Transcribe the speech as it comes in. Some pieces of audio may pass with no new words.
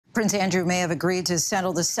Prince Andrew may have agreed to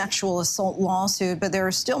settle the sexual assault lawsuit, but there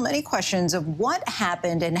are still many questions of what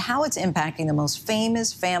happened and how it's impacting the most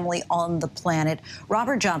famous family on the planet.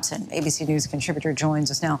 Robert Jobson, ABC News contributor,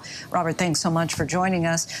 joins us now. Robert, thanks so much for joining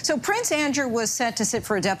us. So Prince Andrew was set to sit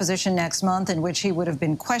for a deposition next month in which he would have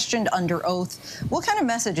been questioned under oath. What kind of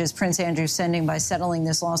message is Prince Andrew sending by settling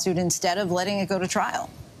this lawsuit instead of letting it go to trial?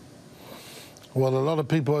 Well, a lot of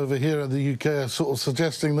people over here in the UK are sort of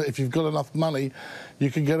suggesting that if you've got enough money, you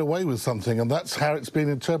can get away with something, and that's how it's been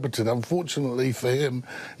interpreted. Unfortunately for him,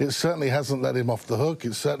 it certainly hasn't let him off the hook.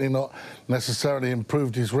 It's certainly not necessarily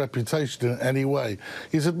improved his reputation in any way.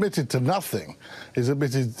 He's admitted to nothing. He's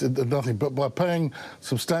admitted to nothing, but by paying a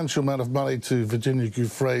substantial amount of money to Virginia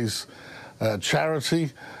Giuffre's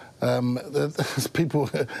charity, there's people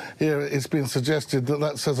here, it's been suggested that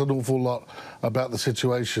that says an awful lot about the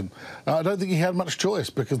situation. I don't think he had much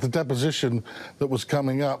choice, because the deposition that was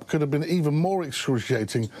coming up could have been even more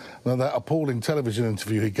excruciating than that appalling television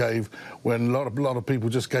interview he gave, when a lot of people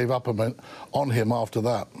just gave up on him after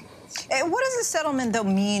that. What does the settlement, though,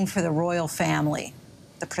 mean for the royal family,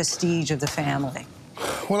 the prestige of the family?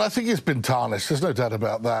 Well, I think it's been tarnished. There's no doubt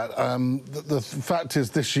about that. The fact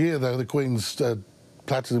is, this year, though, the Queen's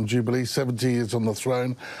Platinum Jubilee, 70 years on the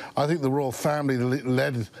throne. I think the royal family,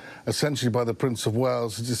 led essentially by the Prince of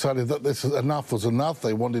Wales, decided that enough was enough.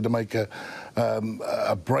 They wanted to make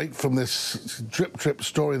a break from this drip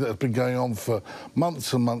story that had been going on for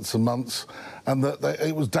months and months and months, and that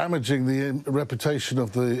it was damaging the reputation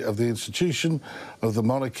of the institution, of the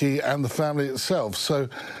monarchy, and the family itself. So,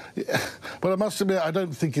 but I must admit, I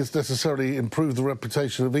don't think it's necessarily improved the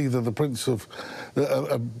reputation of either the Prince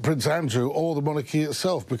Andrew or the monarchy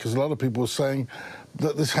itself, because a lot of people are saying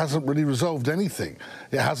that this hasn't really resolved anything.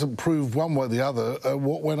 It hasn't proved one way or the other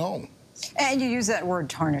what went on. And you use that word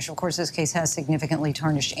tarnish. Of course, this case has significantly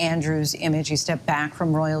tarnished Andrew's image. He stepped back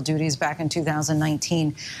from royal duties back in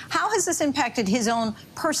 2019. How has this impacted his own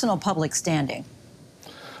personal public standing?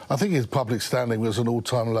 I think his public standing was an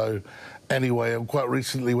all-time low anyway, and quite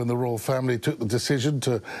recently, when the royal family took the decision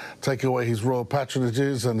to take away his royal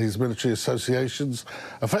patronages and his military associations,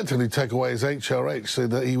 effectively take away his HRH, so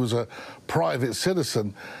that he was a private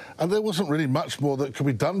citizen, and there wasn't really much more that could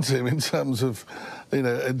be done to him in terms of,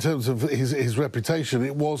 his reputation.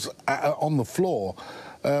 It was on the floor.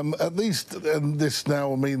 At least, and this now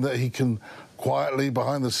will mean that he can quietly,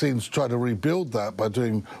 behind the scenes, try to rebuild that by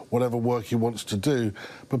doing whatever work he wants to do.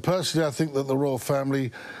 But personally, I think that the royal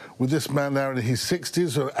family, with this man now in his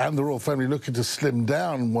 60s, and the royal family looking to slim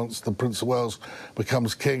down once the Prince of Wales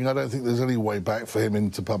becomes king, I don't think there's any way back for him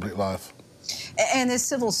into public life. And this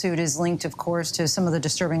civil suit is linked, of course, to some of the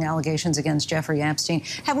disturbing allegations against Jeffrey Epstein.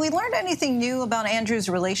 Have we learned anything new about Andrew's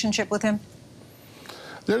relationship with him?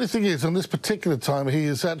 The only thing is, on this particular time, he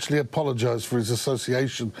has actually apologised for his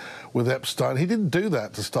association with Epstein. He didn't do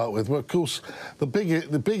that to start with. But of course, the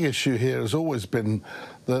big issue here has always been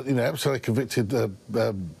that, Epstein, a convicted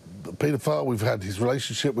paedophile. We've had his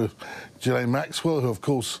relationship with Ghislaine Maxwell, who, of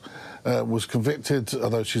course, was convicted,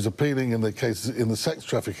 although she's appealing in the sex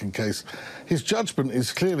trafficking case. His judgment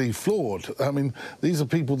is clearly flawed. I mean, these are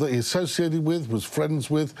people that he associated with, was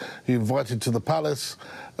friends with, he invited to the palace.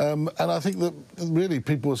 And I think that really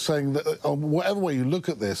people are saying that whatever way you look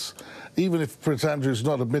at this, even if Prince Andrew's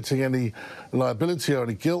not admitting any liability or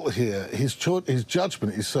any guilt here, his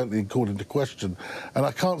judgment is certainly called into question. And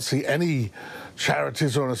I can't see any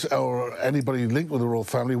charities or anybody linked with the royal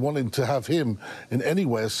family wanting to have him in any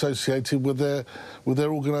way associated with their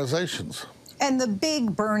organisations. And the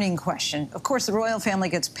big burning question, of course, the royal family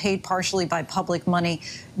gets paid partially by public money.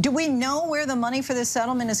 Do we know where the money for this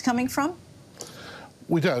settlement is coming from?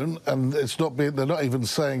 We don't, and they're not even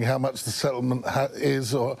saying how much the settlement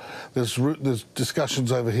is, or there's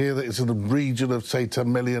discussions over here that it's in the region of, say, $10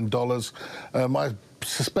 million. I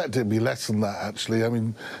suspect it'd be less than that, actually. I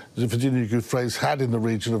mean, Virginia Giuffre's had in the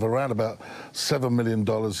region of around about $7 million in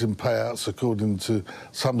payouts, according to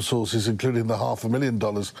some sources, including the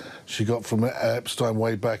 $500,000 she got from Epstein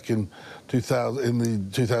way back in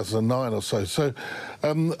 2009 or so. So,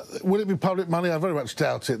 will it be public money? I very much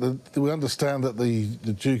doubt it. We understand that the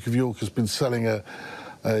Duke of York has been selling a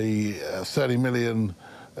 30 million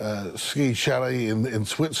ski chalet in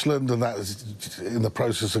Switzerland, and that is in the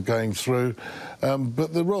process of going through.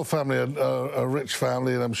 But the royal family are a rich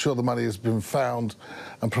family, and I'm sure the money has been found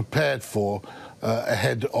and prepared for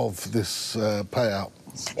ahead of this payout.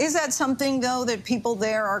 Is that something, though, that people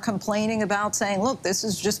there are complaining about, saying, look, this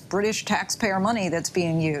is just British taxpayer money that's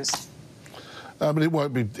being used? But it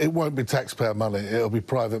won't be taxpayer money. It'll be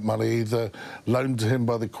private money, either loaned to him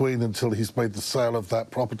by the Queen until he's made the sale of that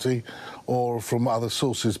property, or from other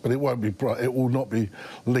sources. But it will not be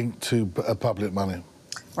linked to public money.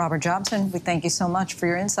 Robert Jobson, we thank you so much for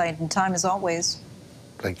your insight and time as always.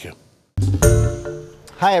 Thank you.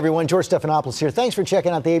 Hi, everyone. George Stephanopoulos here. Thanks for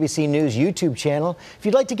checking out the ABC News YouTube channel. If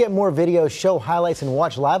you'd like to get more videos, show highlights, and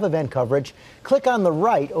watch live event coverage, click on the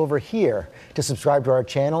right over here to subscribe to our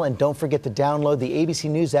channel. And don't forget to download the ABC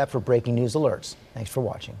News app for breaking news alerts. Thanks for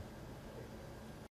watching.